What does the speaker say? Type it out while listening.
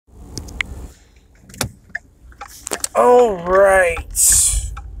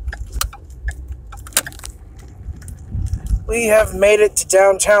Alright. We have made it to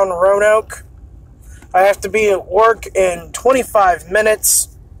downtown Roanoke. I have to be at work in 25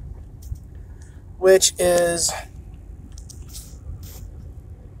 minutes, which is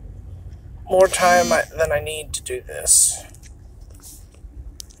more time than I need to do this.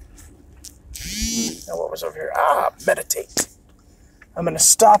 Now, what was over here? Ah, meditate. I'm going to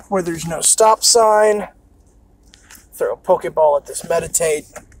stop where there's no stop sign. Throw a Pokeball at this meditate.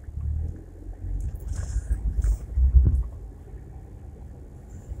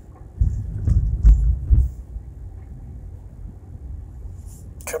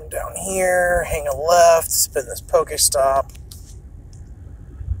 Come down here, hang a left, spin this Pokestop.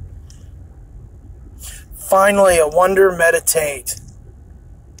 Finally, a wonder meditate.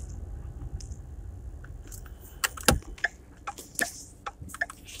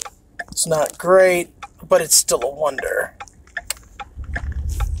 It's not great, but it's still a wonder.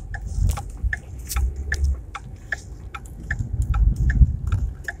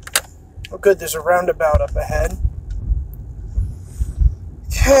 Oh good, there's a roundabout up ahead.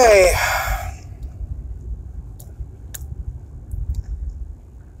 Okay.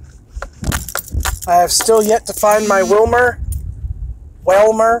 I have still yet to find my Wilmer,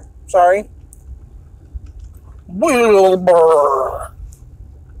 sorry. Wilbur.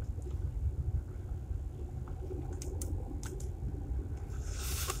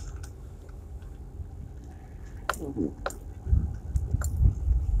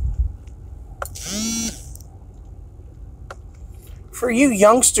 For you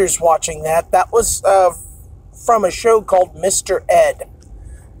youngsters watching that was from a show called Mr. Ed.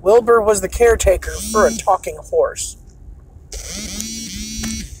 Wilbur was the caretaker for a talking horse.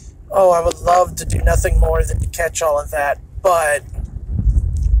 Oh, I would love to do nothing more than to catch all of that, but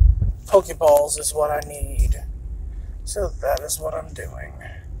Pokeballs is what I need. So that is what I'm doing.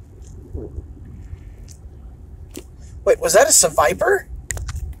 Wait, was that a Seviper?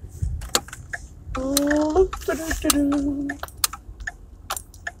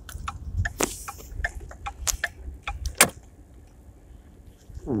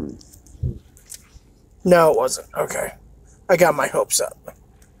 No, it wasn't. Okay. I got my hopes up.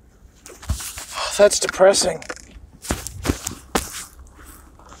 That's depressing.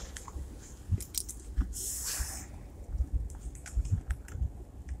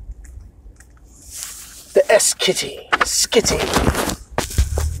 The S-Kitty. Skitty.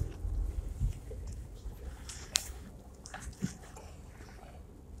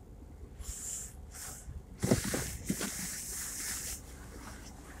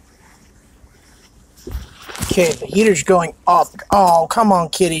 Okay, the heater's going off. Oh, come on,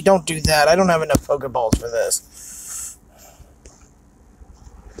 kitty. Don't do that. I don't have enough Pokeballs for this.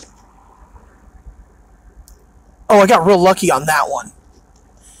 Oh, I got real lucky on that one.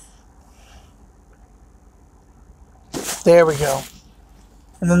 There we go.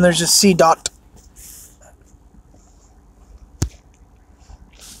 And then there's a C-Dot.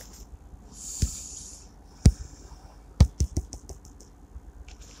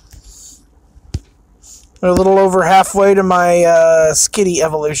 We're a little over halfway to my Skitty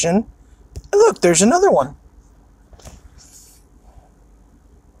evolution. And look, there's another one.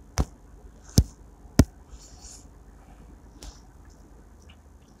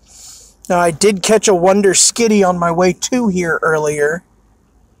 Now, I did catch a Wonder Skitty on my way to here earlier.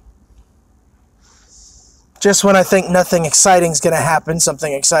 Just when I think nothing exciting is going to happen,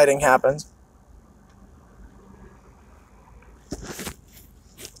 something exciting happens.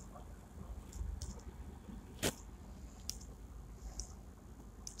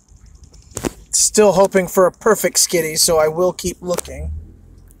 Still hoping for a perfect Skitty, so I will keep looking.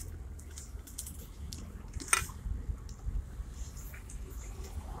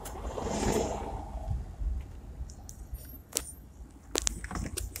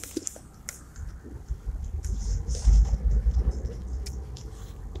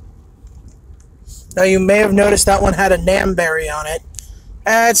 Now you may have noticed that one had a Namberry on it.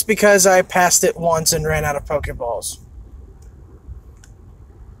 That's because I passed it once and ran out of Pokeballs.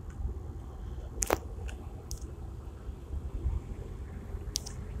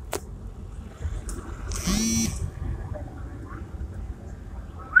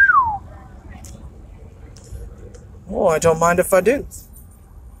 Oh, I don't mind if I do.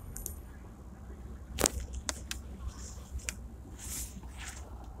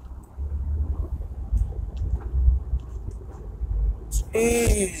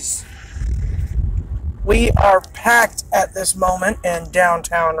 Jeez. We are packed at this moment in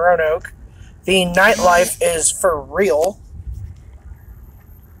downtown Roanoke. The nightlife is for real.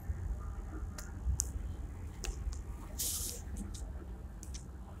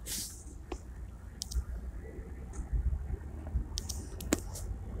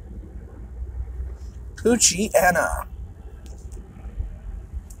 Poochie Anna.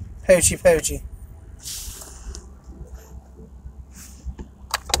 Poochie Poochie.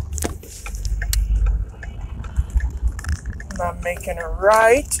 I'm making a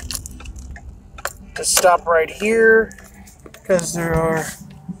right to stop right here because there are.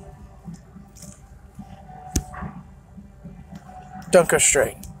 Don't go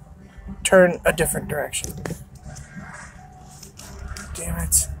straight. Turn a different direction. Damn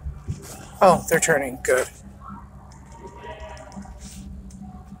it. Oh, they're turning. Good.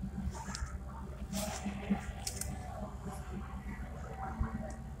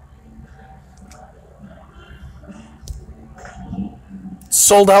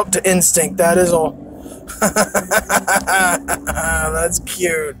 Sold out to instinct. That is all. That's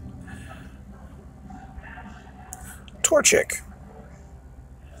cute. Torchic.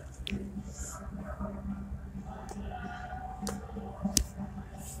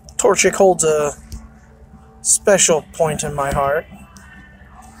 Torchic holds a special point in my heart.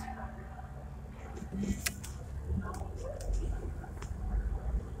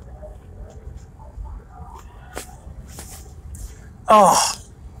 Oh,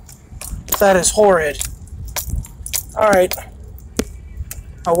 that is horrid. Alright.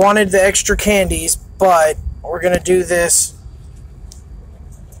 I wanted the extra candies, but we're going to do this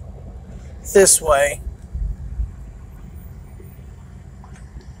way.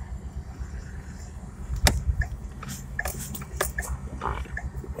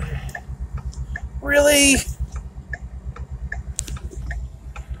 Really?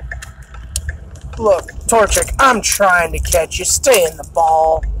 Look, Torchic, I'm trying to catch you. Stay in the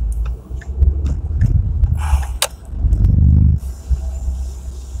ball.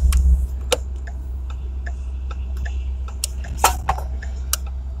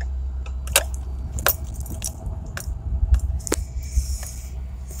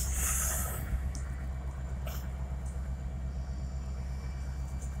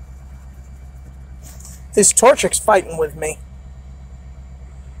 This Torchic's fighting with me.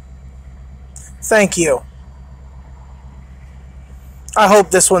 Thank you. I hope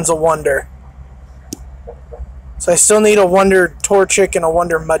this one's a Wonder. So I still need a Wonder Torchic and a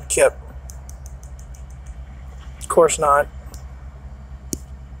Wonder Mudkip. Of course not.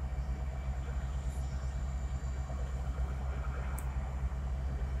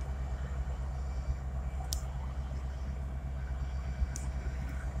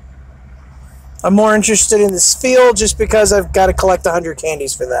 I'm more interested in this field just because I've got to collect 100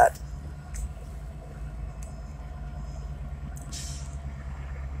 candies for that.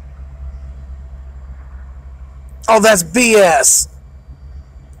 Oh, that's BS.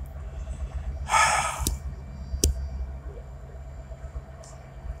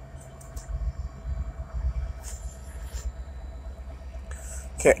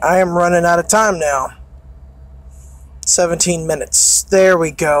 Okay, I am running out of time now. 17 minutes. There we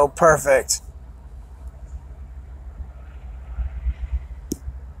go. Perfect.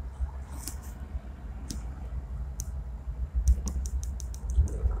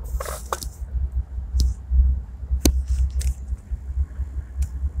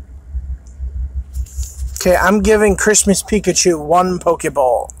 Okay, I'm giving Christmas Pikachu 1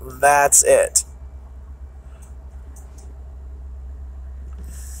 Pokeball. That's it.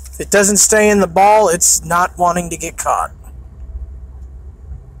 If it doesn't stay in the ball, it's not wanting to get caught.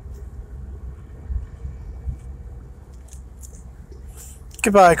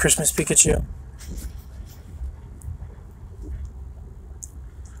 Goodbye, Christmas Pikachu.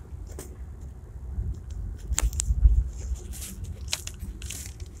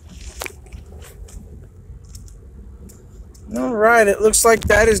 Alright, it looks like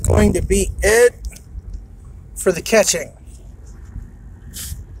that is going to be it for the catching.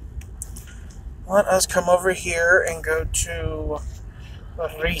 Let us come over here and go to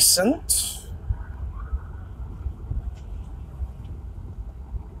recent.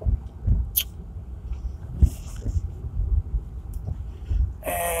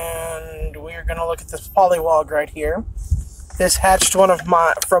 And we're going to look at this Poliwag right here. This hatched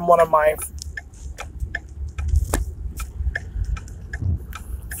from one of my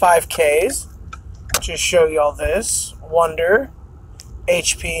 5Ks. Just show you all this. Wonder,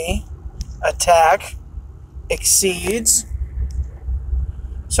 HP, attack, exceeds.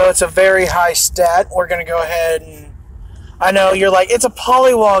 So it's a very high stat. We're going to go ahead and... I know, you're like, it's a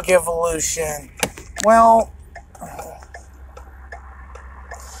Poliwag evolution. Well...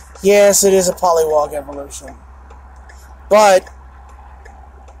 yes, it is a Poliwag evolution. But...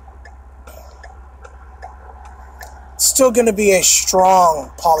 still going to be a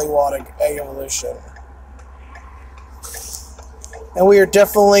strong Poliwag evolution. And we are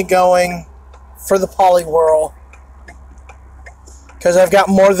definitely going for the Poliwhirl. Because I've got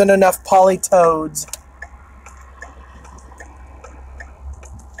more than enough Politoads.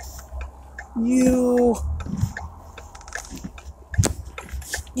 You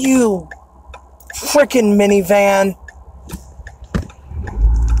frickin' minivan.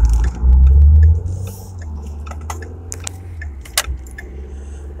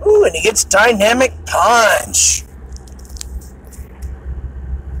 Ooh, and he gets Dynamic Punch.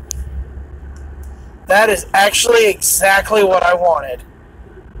 That is actually exactly what I wanted.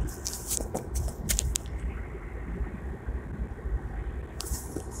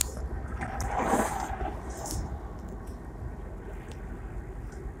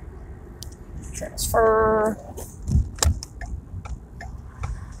 Transfer.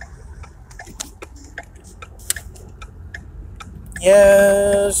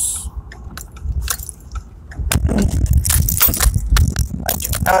 Yes. I do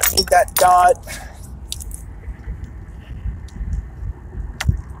not need that dot.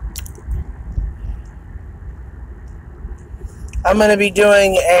 I'm going to be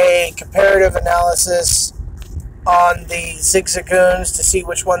doing a comparative analysis on the Zigzagoons to see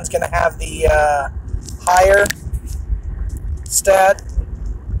which one's going to have the higher stat.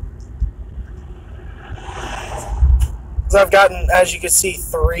 So I've gotten, as you can see,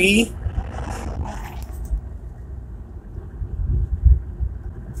 3.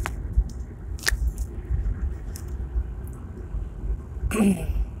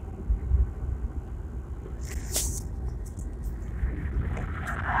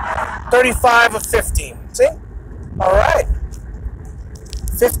 $35 of 15. See? Alright.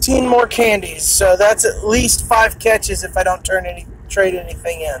 15 more candies. So that's at least 5 catches if I don't trade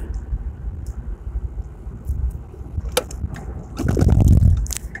anything in.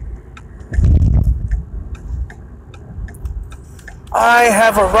 I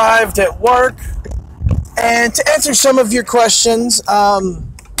have arrived at work. And to answer some of your questions, the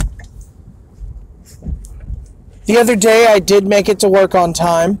other day I did make it to work on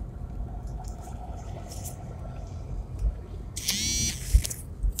time.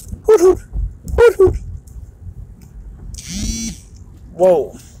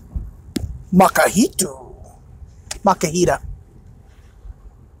 Whoa. Makahita.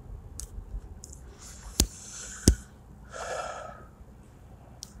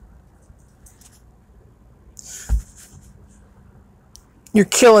 You're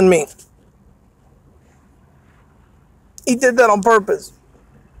killing me. He did that on purpose.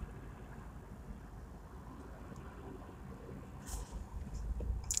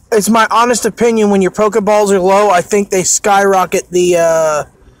 It's my honest opinion, when your Pokeballs are low, I think they skyrocket the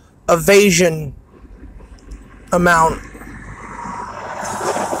evasion amount.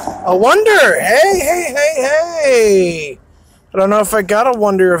 A Wonder! Hey! I don't know if I got a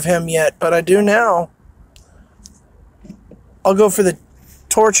Wonder of him yet, but I do now. I'll go for the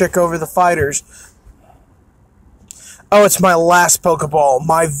Torchic over the Fighters. Oh, it's my last Pokeball.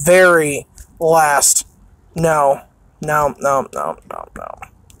 My very last. No.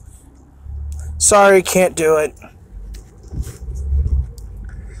 Sorry, can't do it.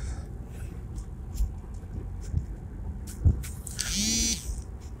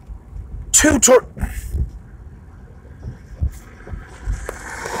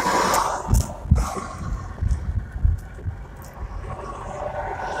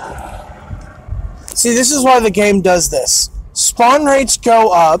 See, this is why the game does this. Spawn rates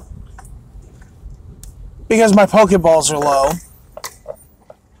go up because my Pokeballs are low.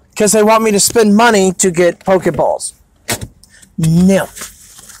 Because they want me to spend money to get Pokeballs. No.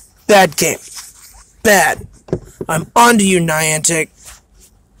 Bad game. Bad. I'm onto you, Niantic.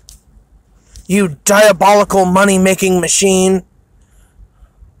 You diabolical money-making machine.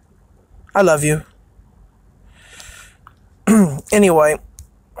 I love you. Anyway.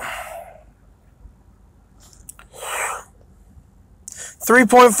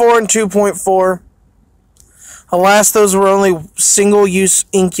 3.4 and 2.4. Alas, those were only single-use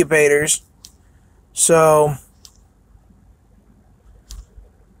incubators. So,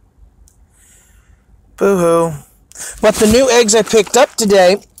 boo-hoo. But the new eggs I picked up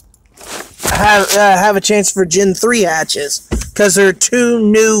today have a chance for Gen 3 hatches, because there are 2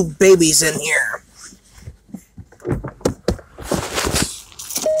 new babies in here.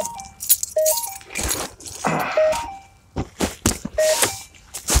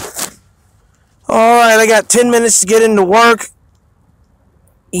 Alright, I got 10 minutes to get into work.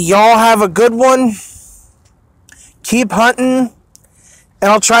 Y'all have a good one. Keep hunting.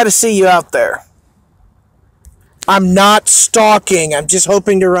 And I'll try to see you out there. I'm not stalking. I'm just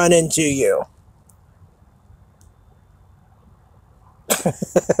hoping to run into you.